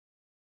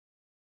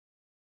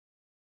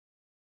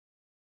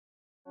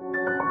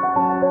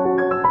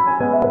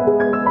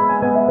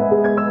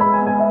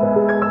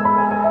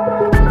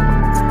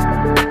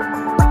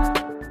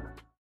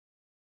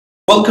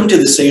Welcome to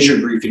this Asia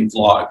Briefing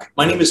vlog.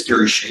 My name is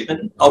Gary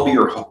Shaven. I'll be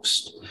your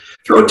host.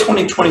 Throughout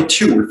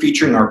 2022, we're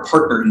featuring our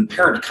partner and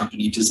parent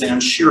company, Dezan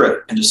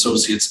Shira and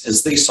Associates,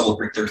 as they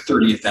celebrate their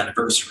 30th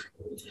anniversary.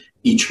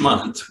 Each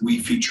month, we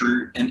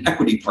feature an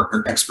equity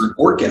partner, expert,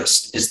 or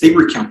guest as they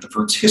recount the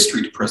firm's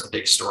history to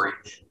present-day story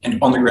and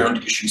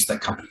on-the-ground issues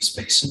that companies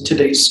face in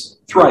today's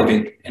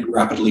thriving and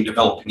rapidly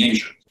developing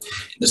Asia.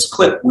 In this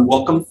clip, we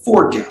welcome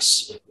 4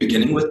 guests,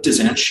 beginning with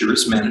Dezan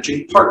Shira's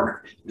managing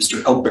partner,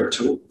 Mr.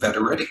 Alberto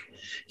Vettoretti.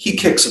 He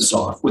kicks us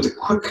off with a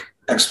quick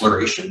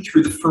exploration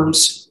through the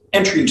firm's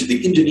entry into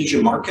the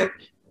Indonesia market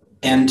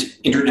and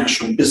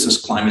international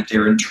business climate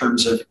there in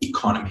terms of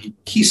economy,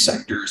 key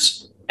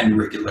sectors, and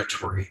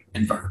regulatory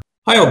environment.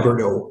 Hi,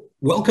 Alberto.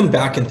 Welcome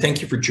back and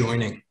thank you for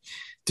joining.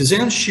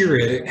 Dezan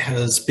Shira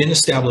has been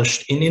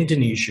established in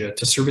Indonesia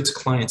to serve its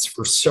clients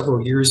for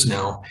several years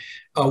now.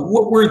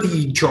 What were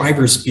the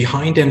drivers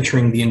behind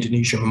entering the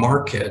Indonesian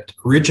market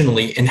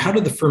originally, and how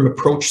did the firm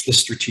approach this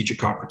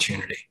strategic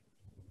opportunity?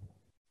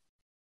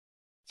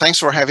 Thanks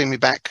for having me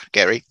back,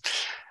 Gary.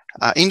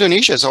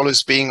 Indonesia has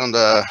always been on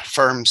the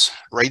firm's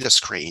radar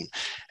screen,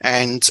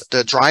 and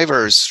the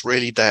drivers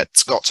really that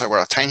got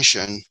our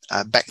attention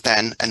back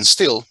then and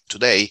still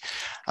today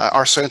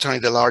are certainly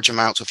the large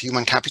amount of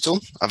human capital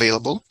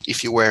available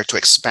if you were to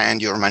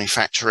expand your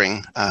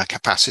manufacturing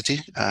capacity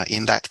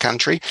in that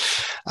country,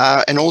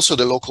 and also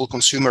the local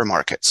consumer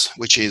markets,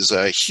 which is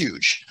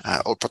huge,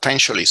 or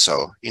potentially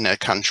so, in a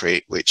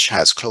country which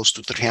has close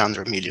to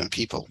 300 million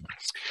people.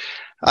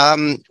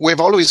 We've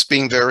always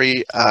been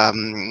very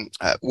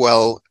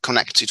well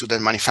connected to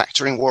the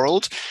manufacturing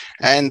world,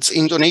 and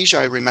Indonesia,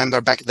 I remember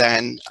back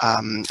then,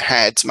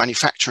 had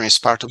manufacturing as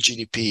part of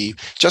GDP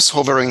just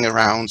hovering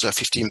around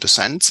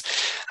 15%.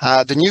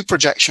 The new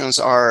projections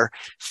are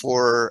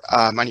for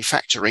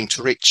manufacturing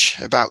to reach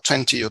about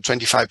 20 or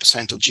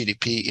 25% of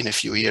GDP in a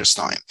few years'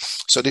 time.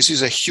 So this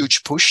is a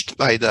huge push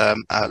by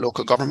the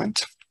local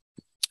government.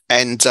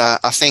 And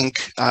I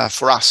think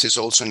for us is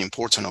also an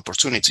important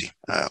opportunity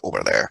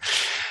over there.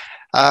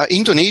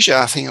 Indonesia,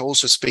 I think,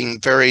 also has been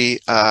very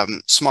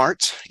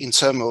smart in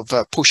terms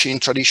of pushing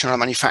traditional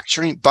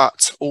manufacturing,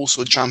 but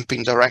also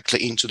jumping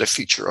directly into the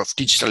future of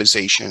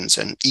digitalizations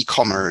and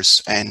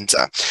e-commerce, and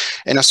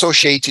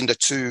associating the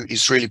two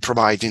is really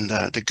providing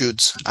the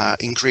good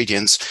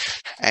ingredients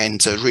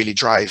and really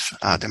drive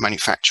the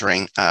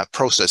manufacturing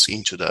process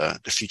into the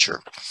future.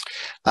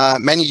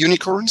 Many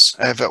unicorns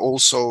have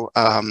also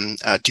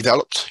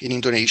developed in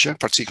Indonesia,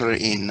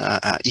 particularly in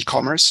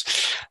e-commerce.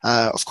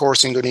 Of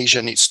course,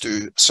 Indonesia needs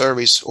to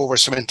service over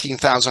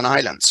 17,000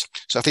 islands.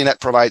 So I think that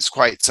provides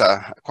quite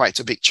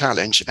a big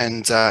challenge.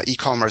 And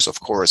e-commerce, of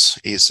course,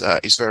 is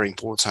very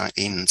important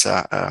in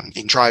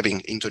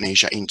driving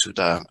Indonesia into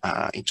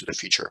the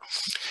future.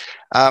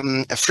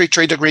 Free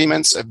trade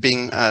agreements have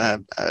been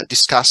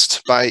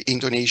discussed by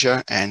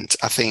Indonesia, and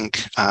I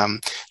think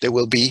there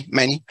will be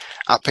many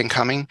up and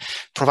coming,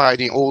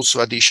 providing also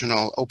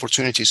additional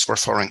opportunities for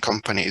foreign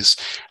companies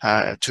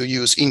to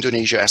use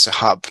Indonesia as a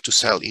hub to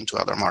sell into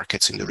other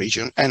markets in the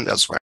region and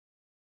elsewhere.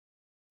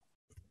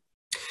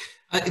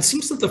 It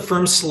seems that the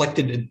firm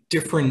selected a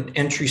different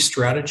entry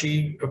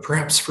strategy,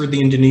 perhaps for the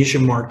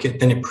Indonesian market,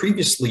 than it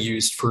previously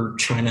used for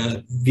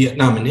China,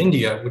 Vietnam, and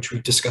India, which we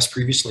discussed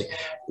previously.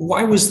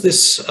 Why was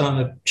this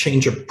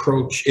change in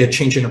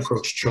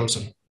approach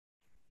chosen?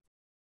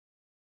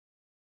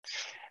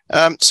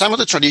 Some of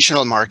the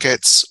traditional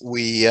markets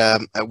we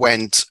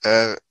went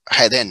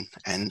head in,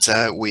 and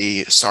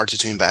we started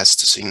to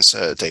invest since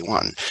day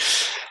one.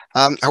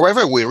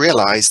 However, we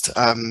realized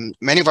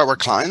many of our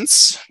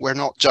clients were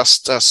not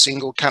just a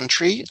single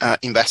country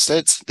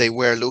invested, they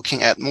were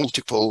looking at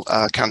multiple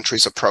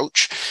countries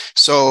approach.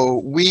 So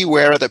we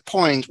were at a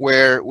point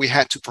where we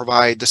had to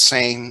provide the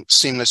same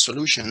seamless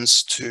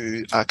solutions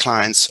to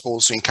clients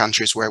also in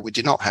countries where we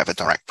did not have a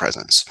direct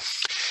presence.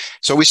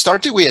 So we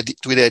started with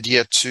the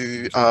idea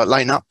to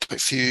line up a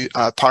few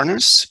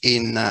partners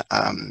in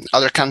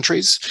other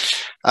countries,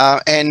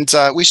 and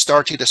we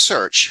started a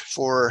search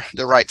for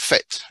the right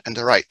fit and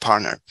the right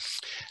partner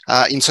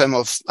in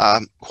terms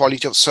of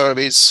quality of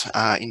service,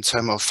 in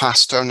terms of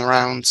fast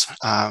turnaround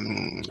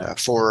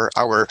for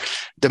our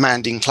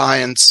demanding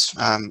clients,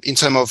 in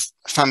terms of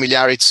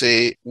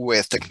familiarity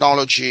with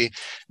technology,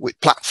 with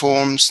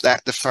platforms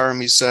that the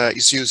firm is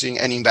using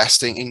and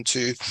investing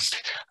into,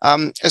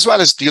 as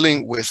well as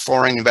dealing with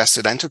foreign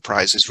invested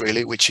enterprises,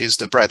 really, which is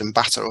the bread and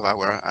butter of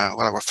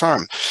our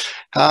firm.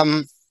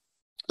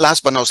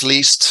 Last but not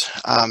least,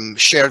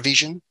 share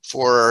vision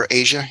for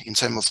Asia in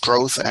terms of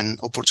growth and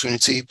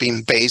opportunity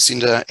being based in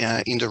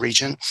the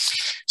region.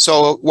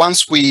 So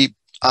once we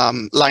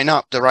line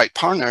up the right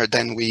partner,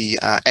 then we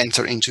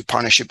enter into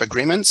partnership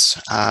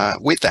agreements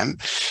with them.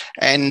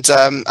 And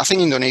I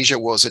think Indonesia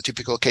was a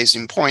typical case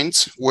in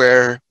point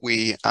where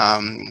we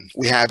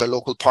have a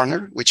local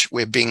partner, which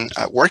we've been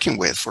working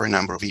with for a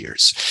number of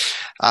years.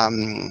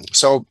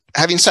 So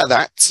Having said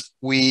that,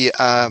 we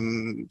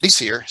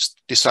this year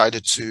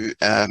decided to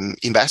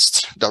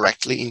invest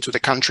directly into the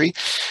country.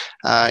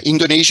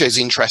 Indonesia is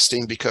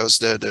interesting because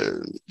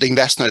the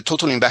investment,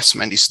 total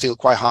investment, is still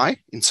quite high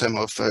in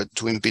terms of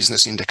doing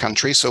business in the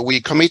country. So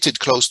we committed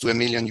close to $1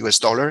 million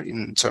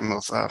in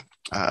terms of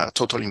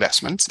total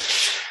investment.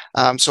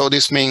 So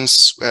this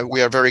means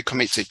we are very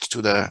committed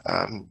to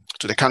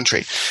the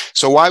country.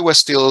 So while we're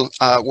still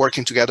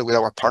working together with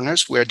our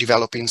partners, we're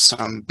developing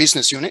some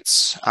business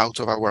units out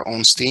of our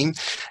own steam,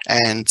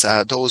 and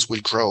those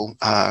will grow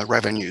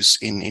revenues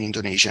in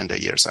Indonesia in the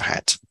years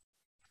ahead.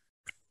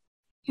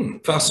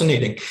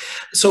 Fascinating.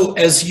 So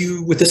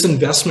with this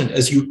investment,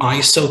 as you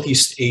eye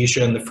Southeast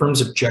Asia and the firm's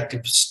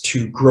objectives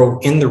to grow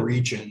in the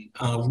region,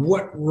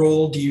 what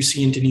role do you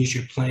see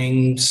Indonesia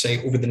playing,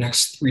 say, over the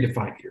next 3 to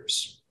 5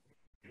 years?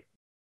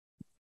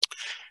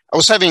 I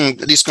was having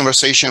this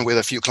conversation with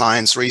a few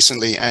clients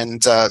recently,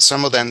 and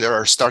some of them they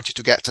are starting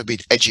to get a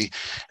bit edgy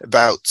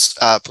about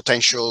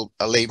potential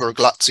labor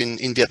gluts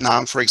in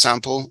Vietnam, for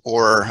example,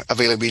 or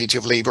availability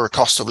of labor,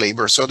 cost of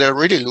labor. So they're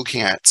really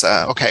looking at,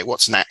 okay,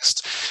 what's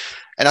next?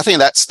 And I think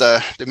that's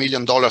the $1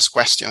 million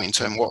question in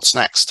terms of what's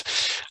next.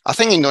 I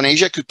think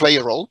Indonesia could play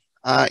a role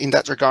in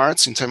that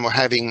regards, in terms of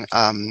having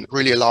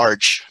really a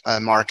large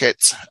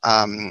market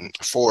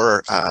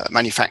for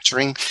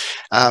manufacturing.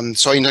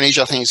 So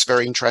Indonesia, I think, is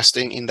very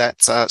interesting in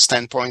that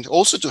standpoint.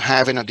 Also to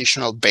have an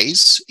additional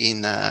base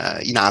in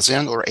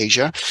ASEAN or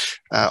Asia,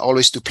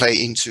 always to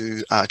play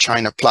into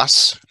China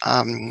Plus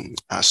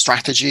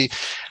strategy,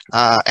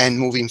 and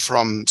moving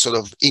from sort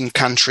of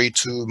in-country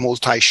to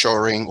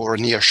multi-shoring or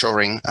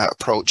near-shoring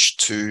approach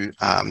to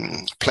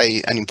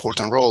play an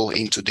important role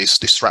into this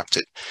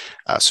disrupted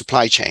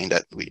supply chain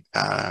that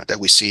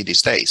we see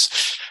these days.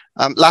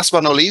 Last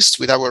but not least,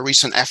 with our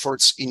recent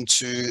efforts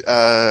into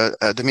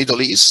the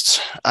Middle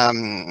East,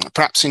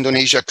 perhaps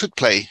Indonesia could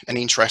play an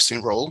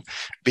interesting role,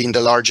 being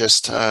the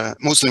largest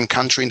Muslim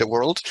country in the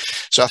world.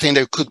 So I think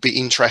there could be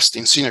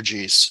interesting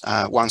synergies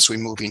once we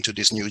move into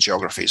these new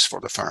geographies for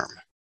the firm.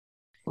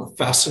 Well,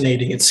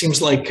 fascinating. It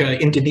seems like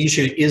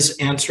Indonesia is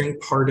answering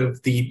part of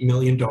the $1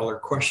 million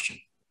question.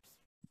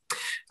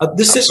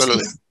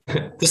 Absolutely.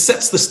 This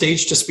sets the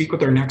stage to speak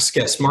with our next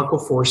guest, Marco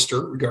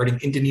Forster, regarding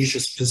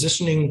Indonesia's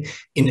positioning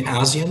in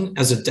ASEAN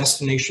as a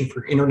destination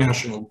for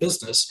international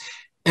business,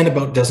 and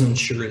about Dezan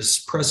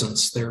Shira's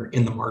presence there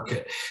in the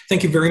market.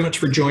 Thank you very much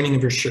for joining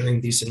and for sharing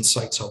these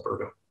insights,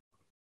 Alberto.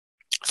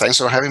 Thanks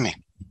for having me.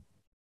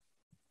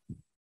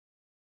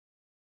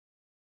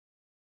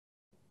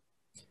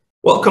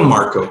 Welcome,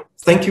 Marco.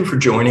 Thank you for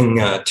joining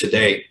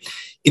today.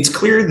 It's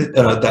clear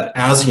that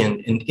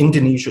ASEAN and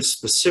Indonesia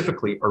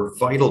specifically are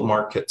vital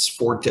markets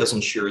for Dezan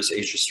Shira's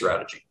Asia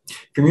strategy.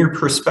 From your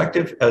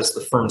perspective as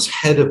the firm's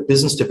head of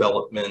business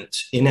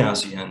development in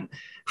ASEAN,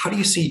 how do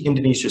you see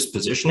Indonesia's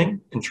positioning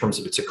in terms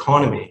of its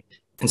economy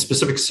and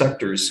specific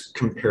sectors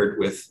compared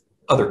with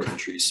other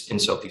countries in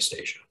Southeast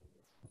Asia?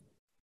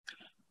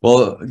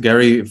 Well,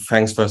 Gary,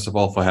 thanks first of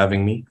all for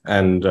having me.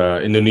 And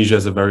Indonesia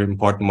is a very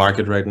important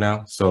market right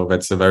now, so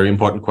that's a very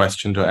important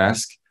question to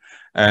ask.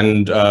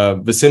 And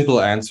the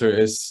simple answer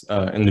is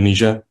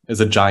Indonesia is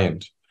a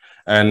giant,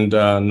 and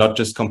not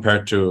just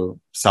compared to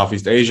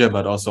Southeast Asia,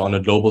 but also on a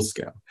global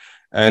scale.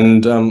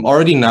 And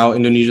already now,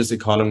 Indonesia's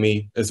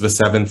economy is the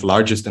 7th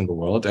largest in the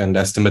world, and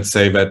estimates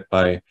say that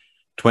by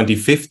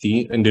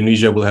 2050,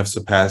 Indonesia will have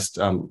surpassed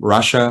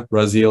Russia,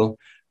 Brazil,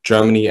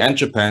 Germany, and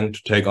Japan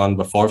to take on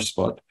the 4th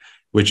spot,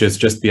 which is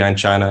just behind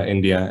China,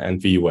 India,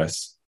 and the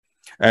US.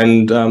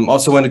 And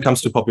also when it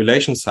comes to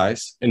population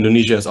size,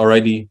 Indonesia is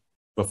already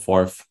the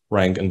 4th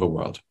rank in the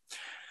world.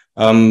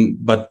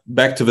 But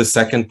back to the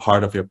second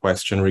part of your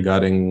question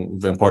regarding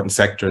the important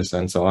sectors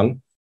and so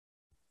on,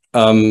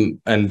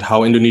 and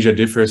how Indonesia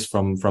differs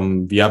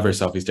from the other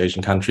Southeast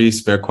Asian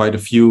countries. There are quite a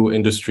few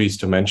industries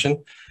to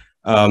mention.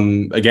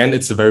 Again,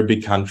 it's a very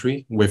big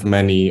country with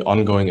many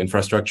ongoing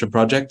infrastructure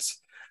projects.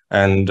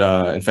 And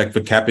in fact,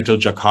 the capital,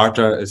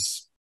 Jakarta,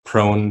 is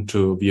prone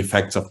to the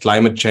effects of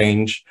climate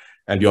change.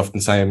 And you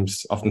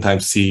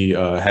oftentimes see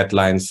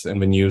headlines in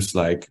the news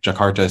like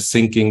Jakarta is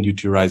sinking due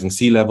to rising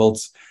sea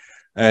levels.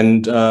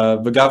 And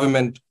the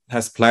government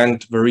has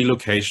planned the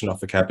relocation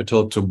of the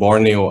capital to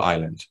Borneo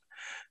Island.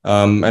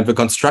 And the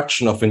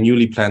construction of a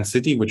newly planned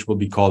city, which will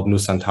be called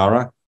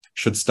Nusantara,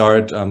 should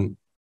start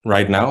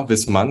right now,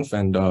 this month,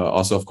 and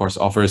also, of course,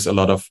 offers a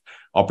lot of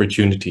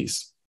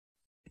opportunities.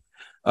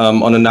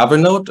 On another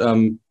note,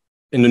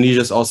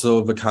 Indonesia is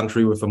also the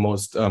country with the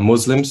most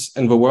Muslims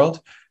in the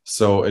world.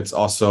 So it's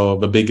also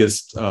the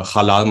biggest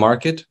halal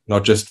market,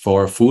 not just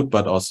for food,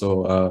 but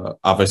also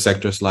other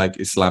sectors like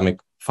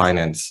Islamic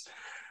finance.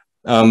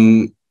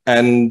 In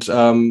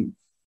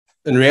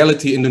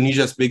reality,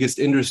 Indonesia's biggest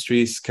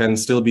industries can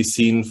still be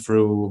seen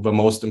through the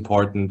most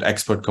important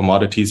export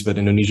commodities that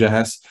Indonesia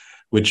has,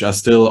 which are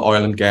still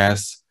oil and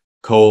gas,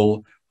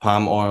 coal,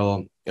 palm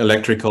oil,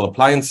 electrical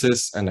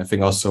appliances, and I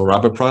think also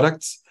rubber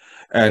products.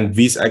 And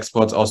these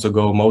exports also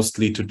go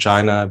mostly to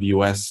China, the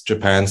US,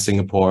 Japan,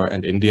 Singapore,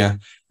 and India,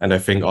 and I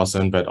think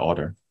also in that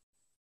order.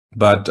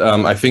 But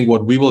I think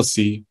what we will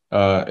see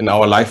in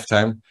our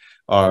lifetime,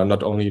 or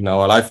not only in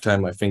our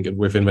lifetime, I think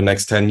within the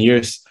next 10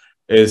 years,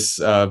 is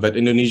that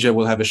Indonesia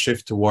will have a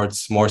shift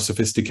towards more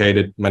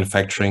sophisticated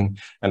manufacturing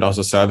and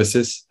also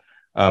services,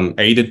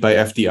 aided by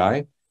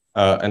FDI,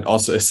 and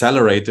also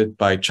accelerated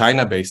by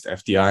China-based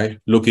FDI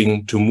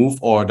looking to move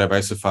or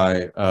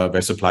diversify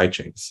their supply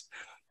chains.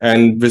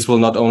 And this will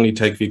not only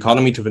take the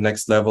economy to the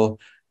next level,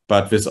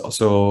 but this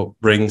also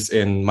brings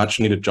in much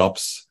needed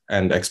jobs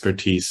and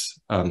expertise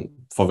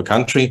for the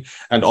country.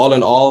 And all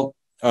in all,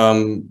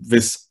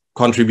 this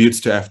contributes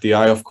to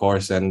FDI, of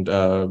course, and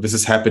this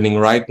is happening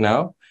right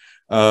now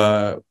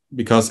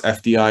because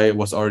FDI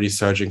was already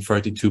surging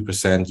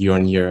 32% year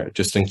on year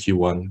just in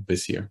Q1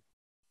 this year.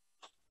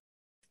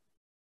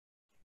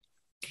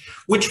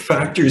 Which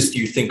factors do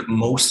you think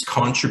most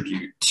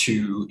contribute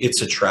to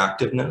its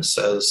attractiveness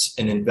as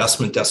an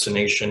investment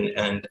destination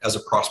and as a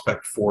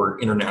prospect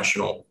for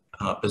international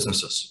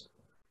businesses?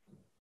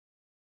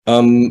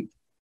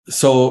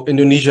 So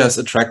Indonesia is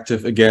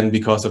attractive again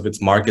because of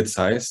its market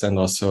size and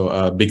also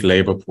a big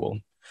labor pool.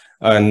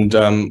 And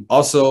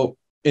also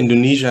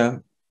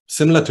Indonesia,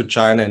 similar to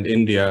China and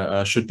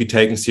India, should be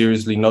taken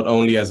seriously not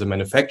only as a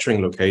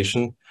manufacturing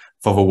location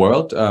for the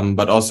world,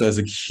 but also as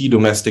a key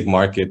domestic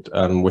market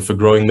with a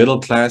growing middle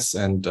class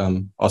and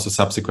also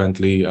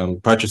subsequently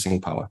purchasing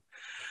power.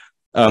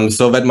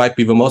 So that might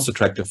be the most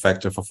attractive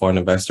factor for foreign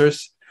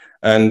investors.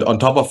 And on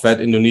top of that,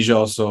 Indonesia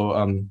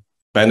also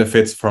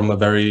benefits from a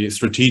very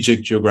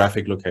strategic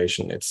geographic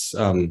location. It's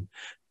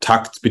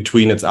tucked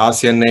between its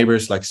ASEAN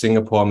neighbors like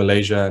Singapore,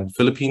 Malaysia, and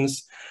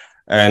Philippines.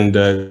 And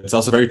it's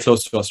also very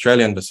close to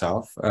Australia in the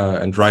south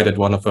and right at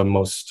one of the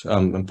most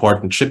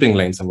important shipping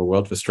lanes in the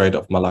world, the Strait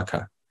of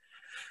Malacca.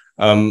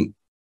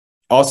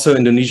 Also,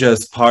 Indonesia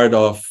is part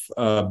of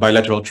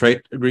bilateral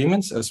trade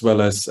agreements as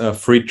well as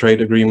free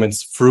trade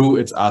agreements through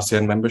its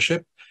ASEAN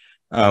membership.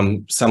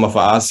 Some of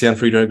our ASEAN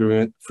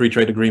free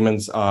trade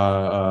agreements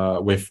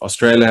are with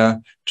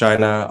Australia,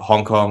 China,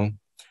 Hong Kong,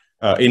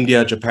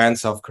 India, Japan,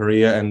 South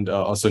Korea, and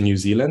also New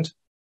Zealand.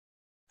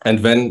 And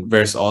then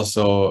there's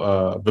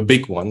also the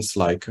big ones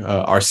like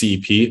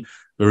RCEP,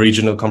 the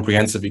Regional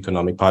Comprehensive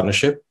Economic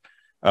Partnership,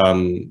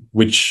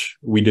 which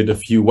we did a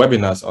few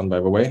webinars on, by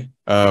the way,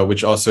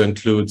 which also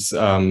includes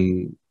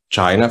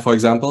China, for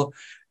example,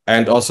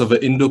 and also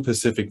the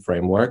Indo-Pacific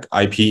Framework,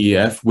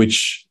 IPEF,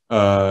 which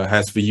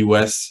has the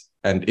US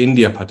and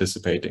India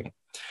participating.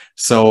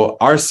 So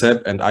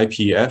RCEP and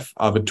IPEF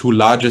are the two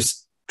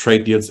largest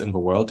trade deals in the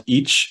world,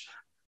 each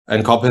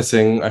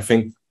encompassing, I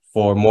think,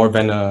 for more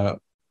than a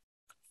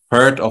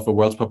third of the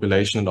world's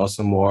population and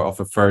also more of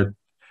a third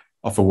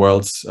of the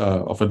world's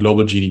of a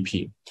global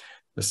GDP.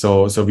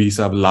 So these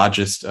are the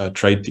largest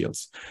trade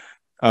deals.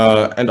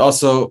 And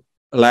also,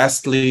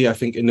 lastly, I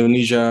think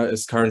Indonesia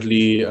is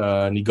currently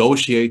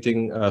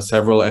negotiating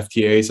several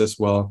FTAs as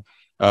well,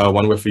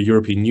 one with the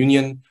European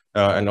Union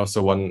and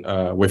also one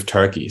with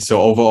Turkey.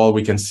 So overall,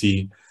 we can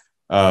see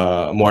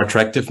more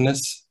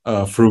attractiveness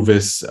through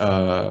this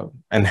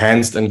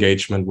enhanced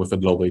engagement with the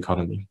global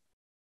economy.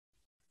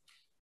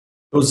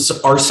 Those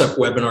RCEP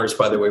webinars,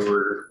 by the way,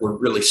 were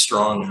really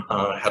strong.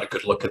 Had a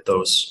good look at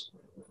those.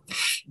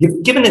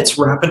 Given its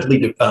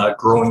rapidly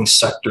growing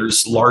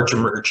sectors, large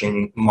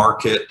emerging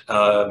market,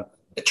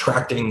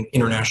 attracting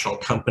international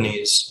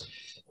companies,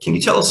 can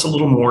you tell us a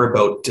little more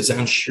about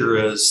Dezan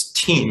Shira's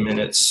team and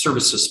its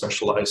services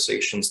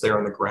specializations there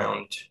on the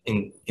ground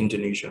in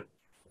Indonesia?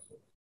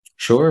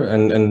 Sure,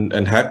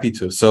 and happy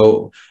to.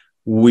 So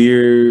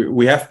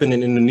we have been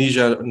in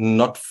Indonesia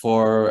not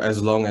for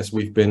as long as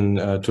we've been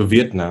to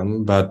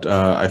Vietnam, but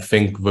I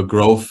think the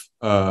growth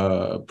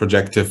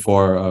projected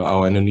for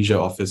our Indonesia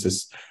office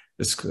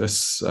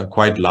is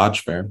quite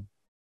large there.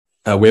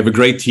 We have a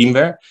great team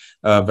there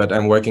that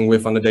I'm working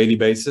with on a daily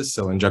basis.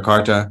 So in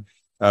Jakarta,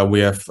 we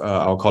have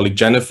our colleague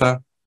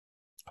Jennifer,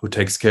 who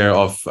takes care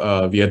of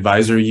the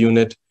advisory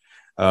unit.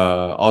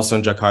 Also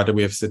in Jakarta,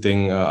 we have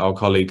sitting our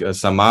colleague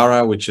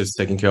Samara, which is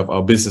taking care of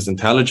our business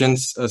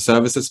intelligence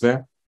services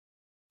there.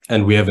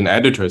 And we have an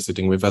editor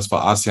sitting with us for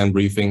ASEAN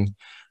Briefing,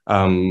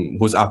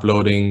 who's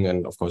uploading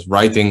and, of course,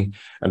 writing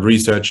and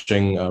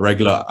researching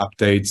regular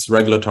updates,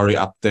 regulatory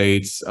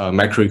updates,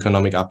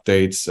 macroeconomic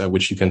updates,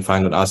 which you can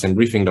find on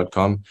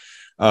ASEANbriefing.com,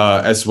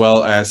 as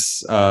well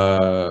as,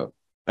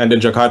 and in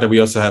Jakarta, we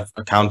also have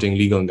accounting,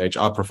 legal, and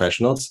HR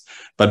professionals.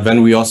 But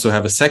then we also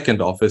have a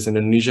second office in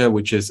Indonesia,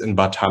 which is in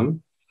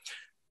Batam.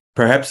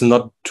 Perhaps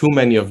not too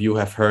many of you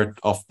have heard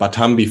of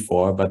Batam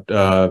before, but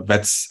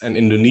that's an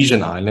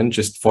Indonesian island,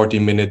 just 40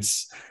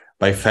 minutes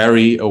by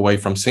ferry away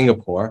from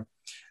Singapore.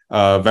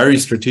 Very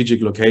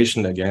strategic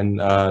location again.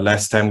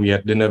 Last time we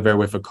had dinner there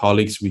with the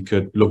colleagues, we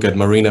could look at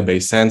Marina Bay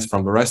Sands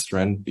from the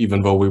restaurant,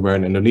 even though we were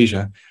in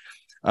Indonesia.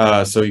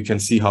 So you can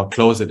see how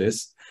close it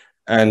is.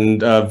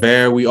 And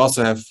there we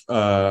also have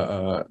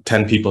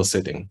 10 people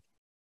sitting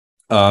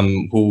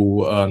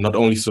who not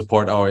only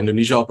support our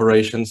Indonesia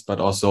operations,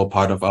 but also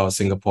part of our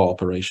Singapore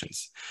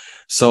operations.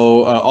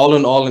 So all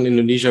in all, in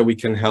Indonesia, we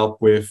can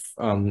help with,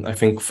 I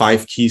think,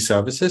 5 key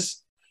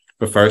services.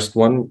 The first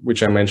one,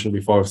 which I mentioned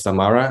before,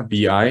 Samara,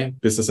 BI,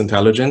 business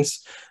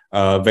intelligence,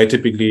 They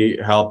typically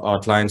help our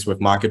clients with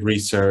market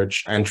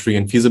research, entry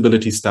and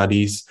feasibility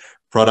studies,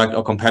 product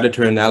or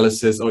competitor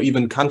analysis, or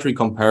even country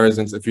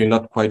comparisons if you're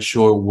not quite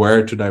sure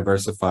where to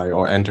diversify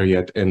or enter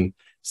yet in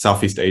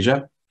Southeast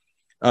Asia.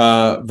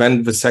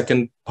 Then the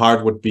second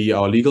part would be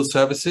our legal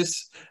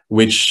services,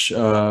 which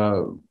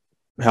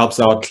helps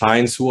our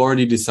clients who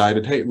already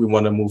decided, hey, we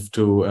want to move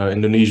to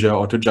Indonesia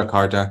or to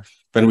Jakarta.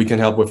 Then we can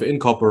help with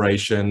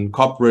incorporation,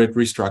 corporate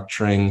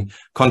restructuring,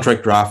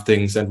 contract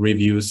draftings and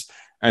reviews.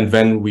 And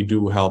then we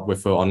do help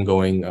with the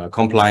ongoing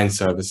compliance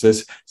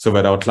services so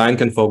that our client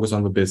can focus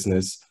on the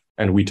business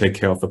and we take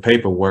care of the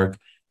paperwork,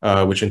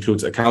 which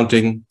includes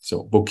accounting,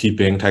 so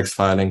bookkeeping, tax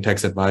filing,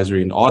 tax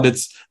advisory and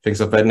audits,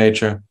 things of that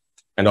nature.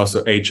 And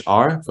also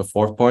HR, the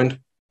fourth point,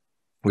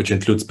 which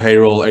includes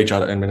payroll,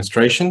 HR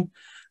administration.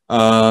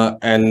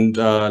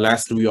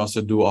 Lastly, we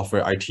also do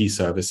offer IT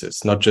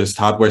services, not just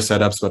hardware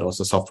setups, but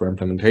also software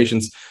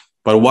implementations.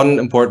 But one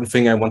important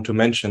thing I want to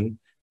mention,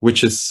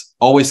 which is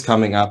always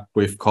coming up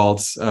with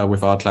calls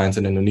with our clients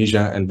in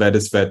Indonesia, and that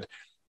is that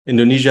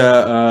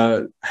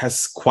Indonesia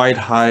has quite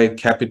high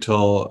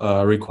capital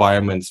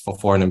requirements for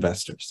foreign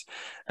investors.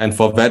 And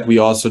for that, we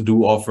also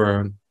do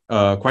offer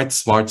a quite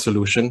smart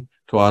solution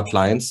to our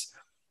clients.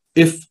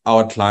 If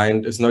our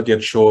client is not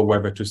yet sure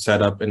whether to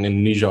set up in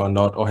Indonesia or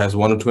not, or has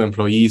 1 or 2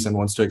 employees and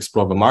wants to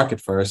explore the market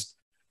first,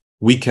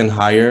 we can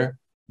hire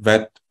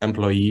that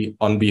employee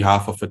on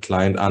behalf of the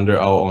client under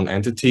our own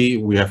entity.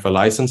 We have a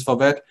license for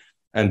that,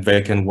 and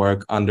they can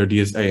work under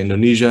DSA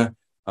Indonesia,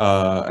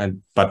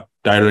 but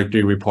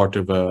directly report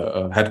to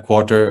the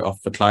headquarter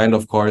of the client,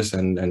 of course,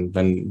 and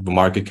then the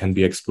market can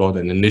be explored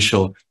and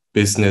initial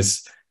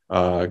business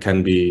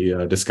can be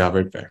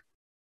discovered there.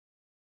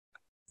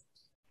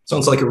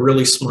 Sounds like a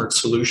really smart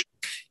solution.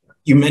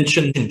 You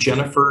mentioned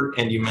Jennifer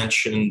and you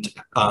mentioned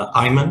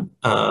𝐈𝐵N.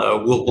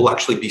 We'll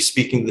actually be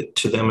speaking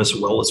to them as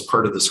well as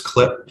part of this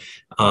clip.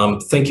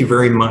 Thank you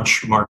very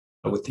much, Mark,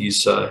 with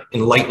these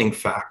enlightening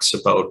facts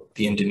about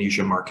the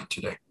Indonesia market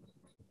today.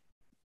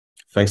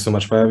 Thanks so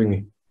much for having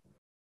me.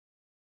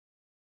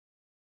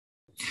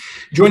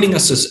 Joining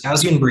us is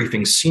ASEAN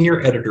Briefing's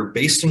senior editor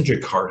based in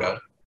Jakarta,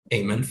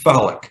 Ayman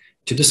Falek,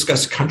 to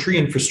discuss country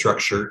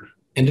infrastructure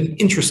and an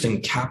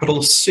interesting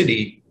capital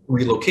city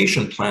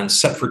relocation plan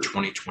set for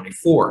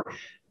 2024.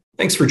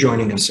 Thanks for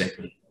joining us,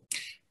 Ayman.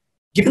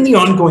 Given the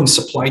ongoing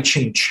supply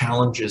chain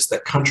challenges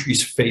that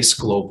countries face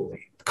globally,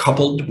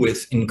 coupled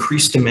with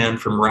increased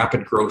demand from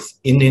rapid growth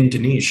in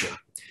Indonesia,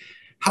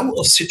 how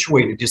well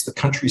situated is the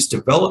country's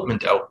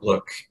development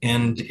outlook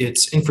and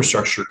its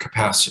infrastructure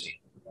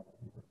capacity?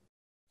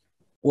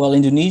 Well,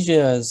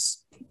 Indonesia has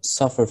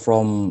suffered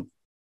from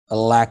a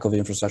lack of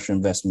infrastructure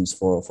investments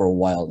for a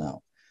while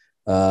now.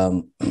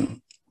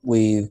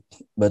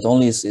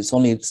 It's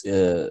only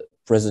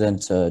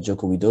President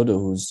Joko Widodo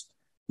who's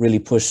really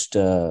pushed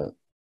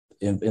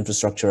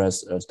infrastructure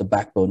as the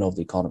backbone of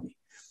the economy.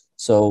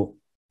 So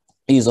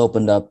he's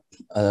opened up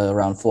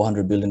around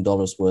 $400 billion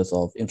worth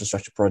of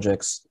infrastructure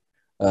projects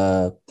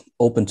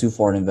open to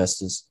foreign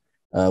investors.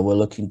 We're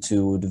looking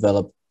to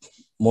develop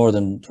more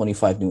than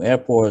 25 new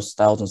airports,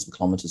 thousands of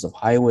kilometers of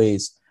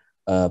highways,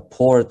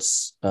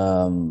 ports,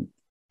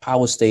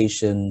 power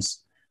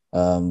stations,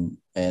 and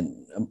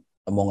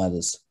among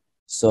others.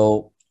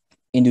 So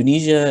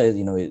Indonesia,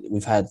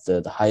 we've had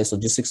the highest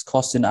logistics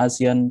costs in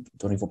ASEAN,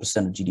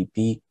 24% of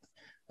GDP.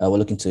 We're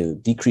looking to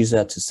decrease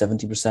that to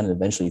 70% and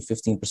eventually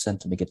 15%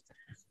 to make it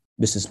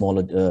business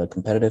more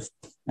competitive.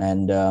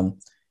 And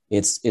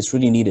it's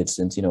really needed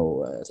since,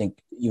 I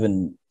think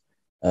even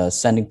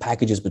sending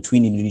packages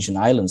between Indonesian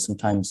islands,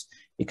 sometimes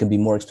it can be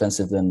more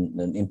expensive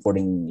than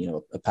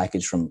importing, a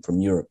package from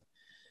Europe.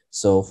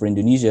 So for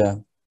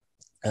Indonesia,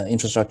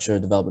 infrastructure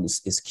development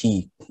is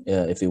key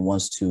if it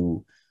wants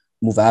to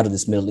move out of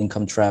this middle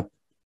income trap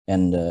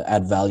and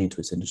add value to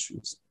its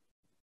industries.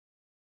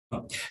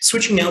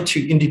 Switching now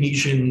to the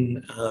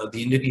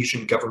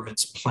Indonesian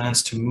government's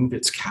plans to move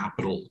its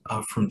capital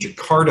from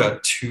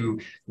Jakarta to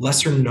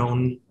lesser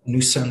known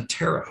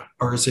Nusantara,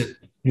 or is it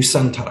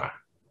Nusantara?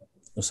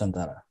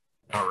 Nusantara.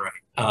 All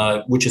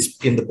right, which is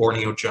in the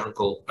Borneo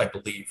jungle, I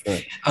believe.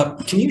 Right.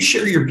 Can you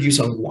share your views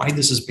on why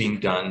this is being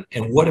done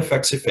and what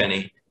effects, if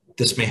any,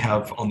 this may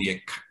have on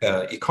the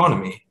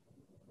economy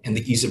and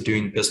the ease of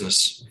doing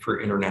business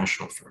for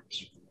international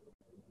firms?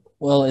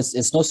 Well,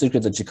 it's no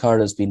secret that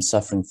Jakarta has been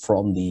suffering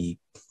from the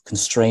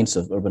constraints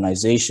of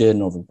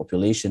urbanization,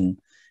 overpopulation.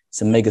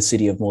 It's a mega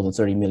city of more than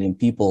 30 million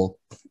people,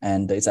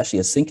 and it's actually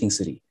a sinking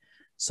city.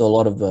 So a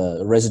lot of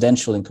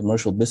residential and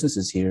commercial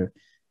businesses here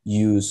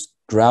use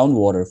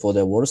groundwater for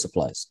their water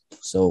supplies.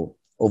 So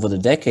over the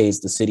decades,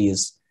 the city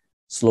is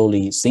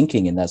slowly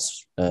sinking, and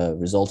that's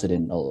resulted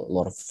in a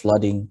lot of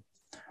flooding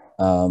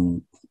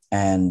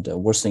and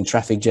worsening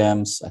traffic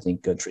jams. I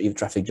think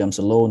traffic jams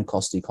alone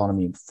cost the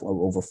economy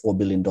over $4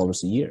 billion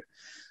a year.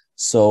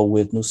 So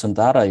with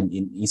Nusantara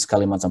in East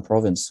Kalimantan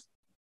province,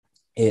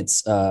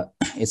 it's a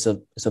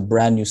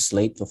brand new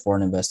slate for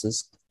foreign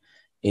investors.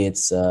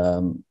 It's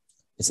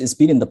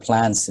been in the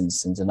plan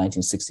since the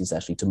 1960s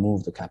actually to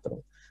move the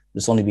capital.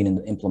 It's only been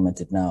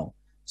implemented now.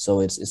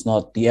 So it's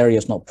not, the area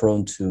is not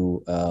prone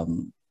to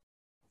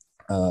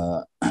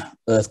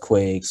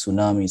earthquakes,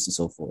 tsunamis, and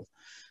so forth.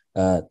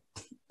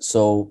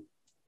 So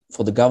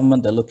for the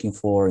government, they're looking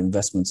for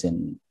investments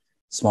in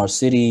smart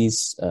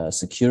cities,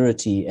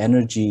 security,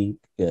 energy,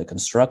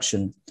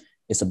 construction.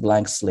 It's a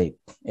blank slate.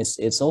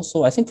 It's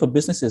also, I think for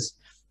businesses,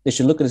 they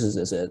should look at this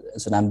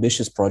as an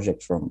ambitious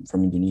project from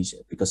Indonesia,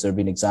 because there have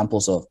been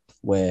examples of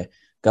where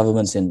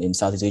governments in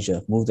Southeast Asia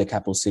have moved their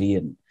capital city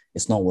and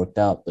it's not worked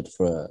out. But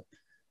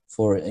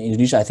for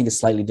Indonesia, I think it's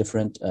slightly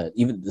different.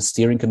 Even the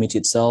steering committee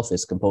itself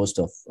is composed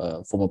of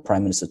former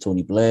Prime Minister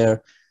Tony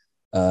Blair,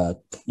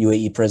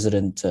 UAE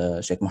President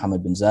Sheikh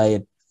Mohammed bin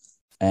Zayed,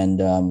 and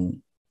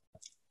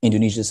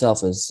Indonesia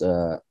itself is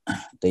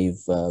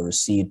they've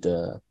received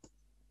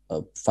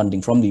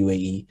funding from the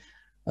UAE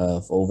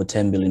for over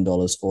 $10 billion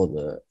for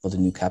the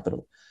new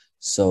capital.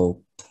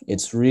 So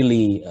it's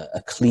really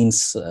a clean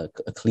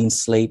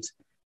slate,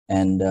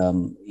 and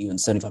even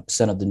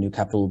 75% of the new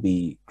capital will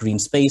be green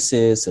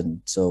spaces, and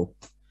so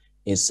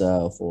it's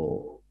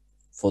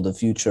for the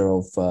future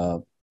of.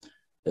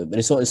 But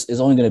it's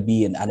only going to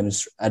be an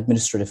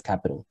administrative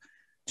capital.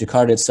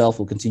 Jakarta itself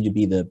will continue to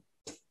be the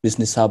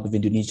business hub of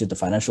Indonesia, the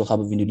financial hub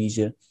of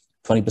Indonesia.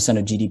 20%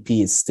 of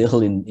GDP is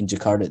still in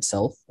Jakarta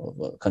itself, of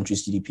a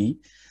country's GDP.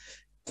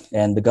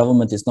 And the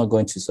government is not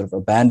going to sort of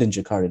abandon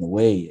Jakarta in a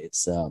way.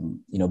 It's,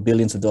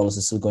 billions of dollars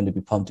is still going to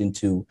be pumped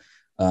into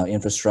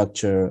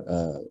infrastructure,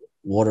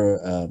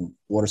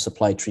 water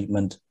supply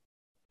treatment,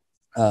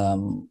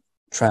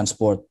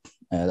 transport,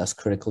 that's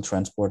critical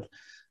transport,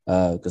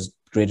 because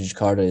Greater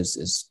Jakarta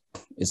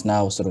is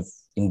now sort of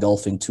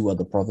engulfing 2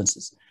 other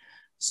provinces.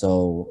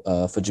 So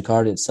for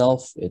Jakarta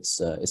itself,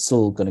 it's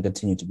still going to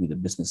continue to be the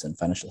business and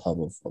financial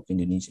hub of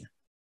Indonesia.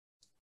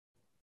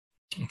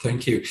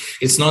 Thank you.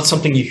 It's not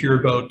something you hear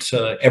about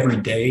every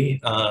day,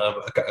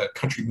 a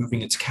country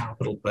moving its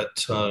capital,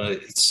 but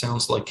it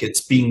sounds like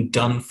it's being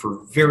done for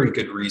very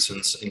good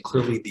reasons. And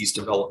clearly these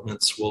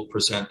developments will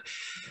present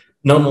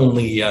not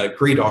only a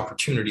great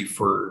opportunity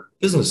for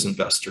business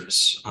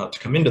investors to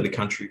come into the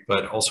country,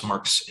 but also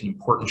marks an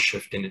important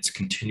shift in its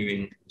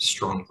continuing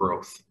strong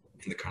growth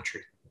in the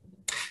country.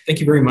 Thank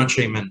you very much,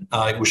 𝐸𝐚.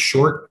 It was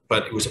short,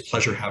 but it was a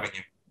pleasure having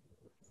you.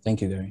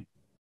 Thank you, Gary.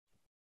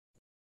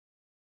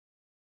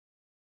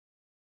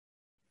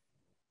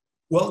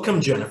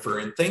 Welcome, Jennifer,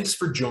 and thanks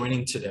for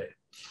joining today.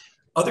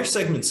 Other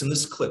segments in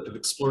this clip have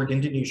explored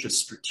Indonesia's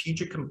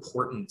strategic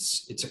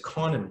importance, its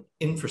economy,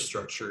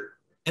 infrastructure,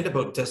 and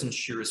about Dezan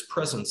Shira's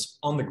presence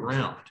on the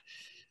ground.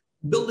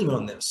 Building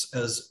on this,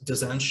 as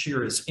Dezan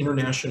Shira's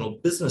international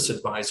business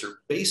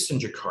advisor based in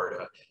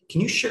Jakarta,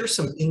 can you share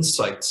some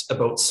insights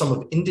about some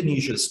of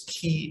Indonesia's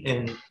key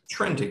and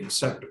trending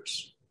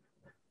sectors?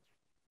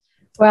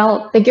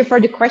 Well, thank you for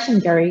the question,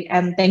 Gary,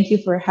 and thank you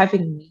for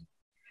having me.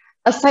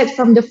 Aside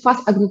from the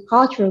vast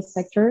agricultural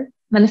sector,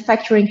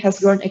 manufacturing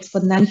has grown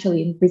exponentially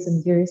in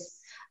recent years,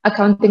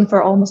 accounting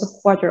for almost a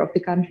quarter of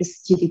the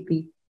country's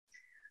GDP.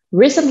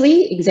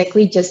 Recently,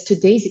 exactly just 2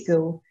 days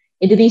ago,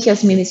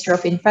 Indonesia's Minister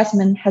of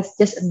Investment has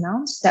just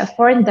announced that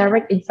foreign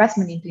direct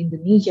investment into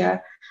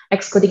Indonesia,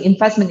 excluding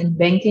investment in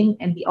banking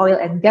and the oil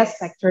and gas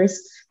sectors,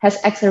 has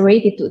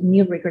accelerated to a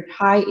new record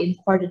high in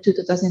Q2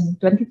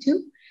 2022,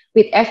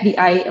 with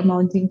FDI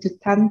amounting to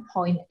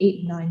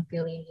 $10.89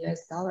 billion.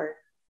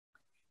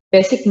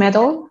 Basic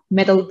metal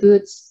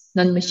goods,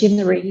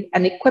 non-machinery,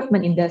 and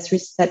equipment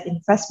industries led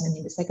investment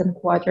in the second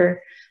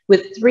quarter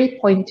with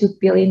 $3.2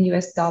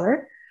 billion,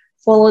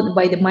 followed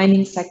by the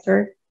mining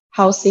sector,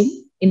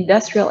 housing,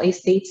 industrial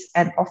estates,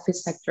 and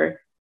office sector.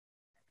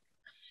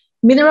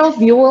 Mineral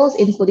fuels,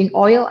 including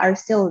oil, are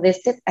still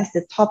listed as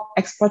the top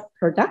export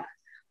product,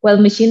 while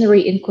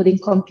machinery, including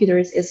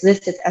computers, is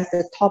listed as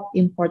the top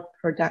import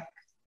product.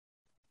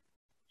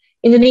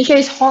 Indonesia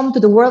is home to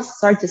the world's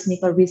largest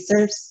nickel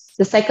reserves,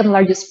 the second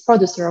largest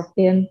producer of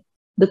tin,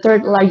 the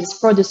third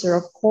largest producer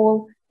of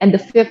coal, and the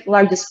 5th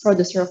largest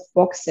producer of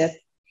bauxite.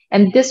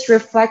 And this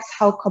reflects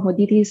how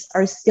commodities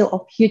are still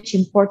of huge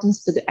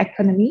importance to the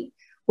economy,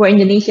 where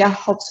Indonesia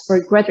hopes for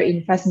greater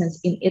investments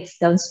in its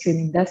downstream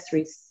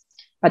industries,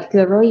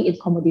 particularly in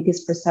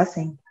commodities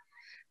processing.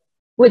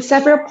 With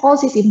several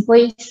policies in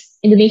place,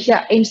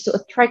 Indonesia aims to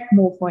attract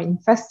more foreign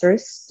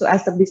investors to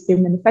establish their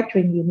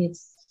manufacturing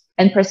units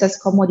and process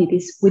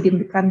commodities within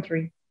the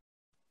country.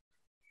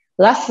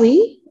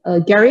 Lastly,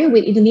 Gary,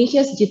 with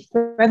Indonesia's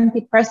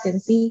G20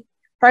 presidency,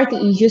 party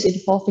issues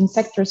involving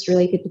sectors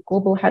related to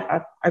global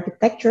health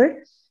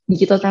architecture,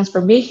 digital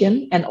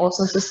transformation, and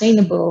also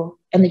sustainable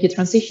energy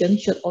transition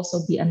should also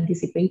be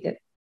anticipated.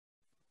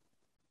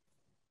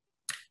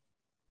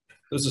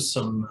 Those are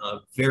some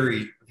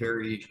very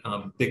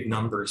big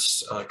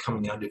numbers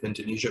coming out of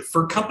Indonesia.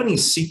 For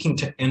companies seeking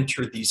to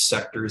enter these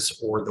sectors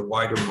or the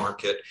wider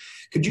market,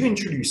 could you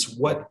introduce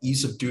what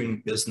ease of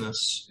doing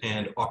business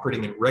and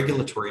operating in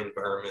regulatory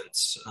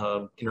environments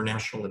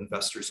international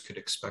investors could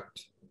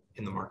expect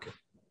in the market?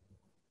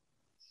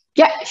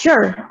 Yeah,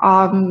 sure.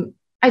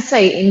 I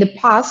say in the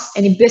past,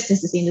 any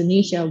businesses in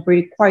Indonesia were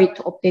required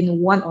to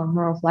obtain one or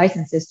more of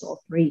licenses to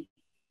operate.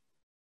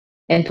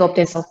 And to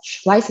obtain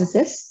such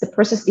licenses, the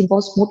process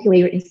involves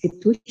multi-layer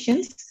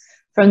institutions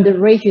from the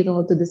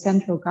regional to the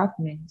central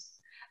government.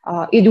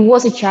 It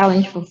was a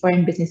challenge for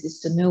foreign businesses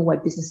to know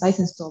what business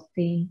license to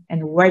obtain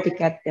and where to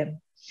get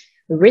them.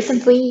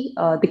 Recently,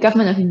 the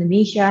government of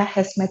Indonesia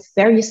has made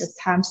various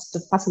attempts to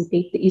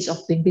facilitate the ease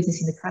of doing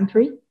business in the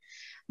country,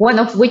 one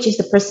of which is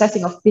the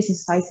processing of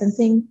business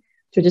licensing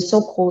through the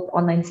so-called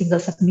online single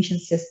submission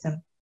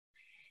system.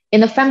 In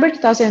November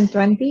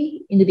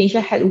 2020, Indonesia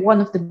had one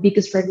of the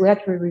biggest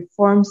regulatory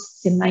reforms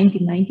since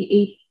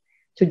 1998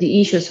 through the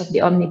issues of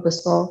the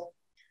Omnibus Law.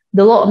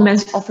 The law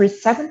amends over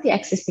 70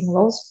 existing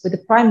laws with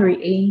the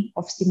primary aim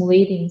of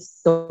stimulating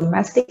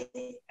domestic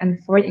and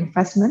foreign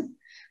investment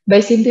by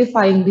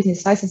simplifying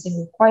business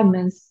licensing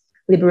requirements,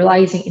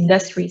 liberalizing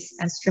industries,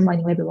 and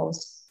streamlining labor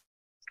laws.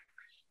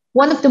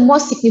 One of the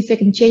most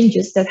significant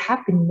changes that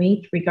have been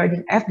made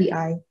regarding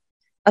FDI,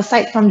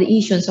 aside from the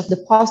issuance of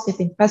the positive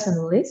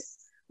investment list,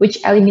 which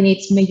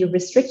eliminates major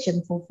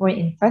restrictions for foreign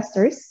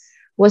investors,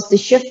 was the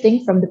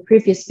shifting from the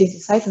previous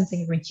business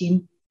licensing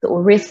regime to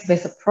a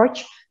risk-based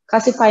approach,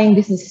 classifying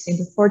businesses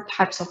into 4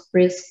 types of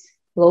risk: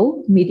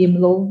 low, medium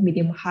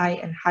high,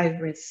 and high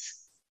risk.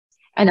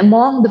 And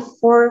among the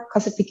 4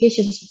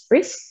 classifications of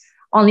risk,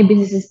 only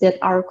businesses that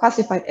are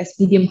classified as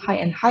medium, high,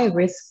 and high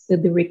risk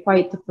will be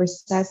required to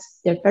process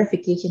their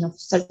verification of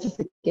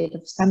certificate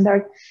of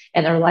standard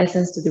and are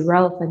licensed to the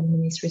relevant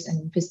ministries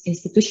and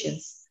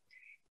institutions.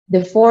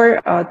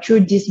 Therefore,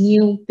 through this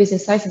new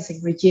business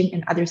licensing regime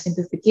and other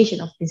simplification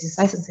of business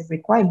licensing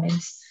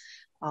requirements,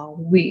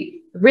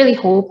 we really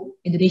hope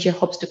Indonesia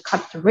hopes to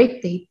cut the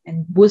red tape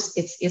and boost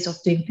its ease of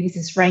doing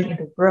business rank in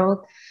the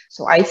world.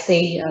 So I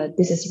say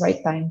this is the right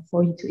time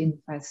for you to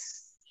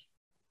invest.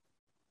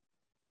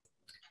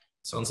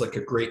 Sounds like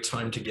a great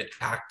time to get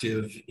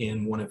active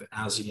in one of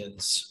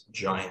ASEAN's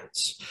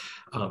giants.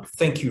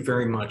 Thank you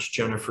very much,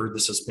 Jennifer.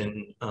 This has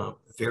been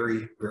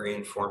very, very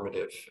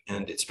informative,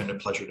 and it's been a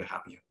pleasure to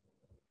have you.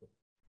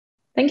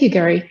 Thank you,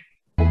 Gary.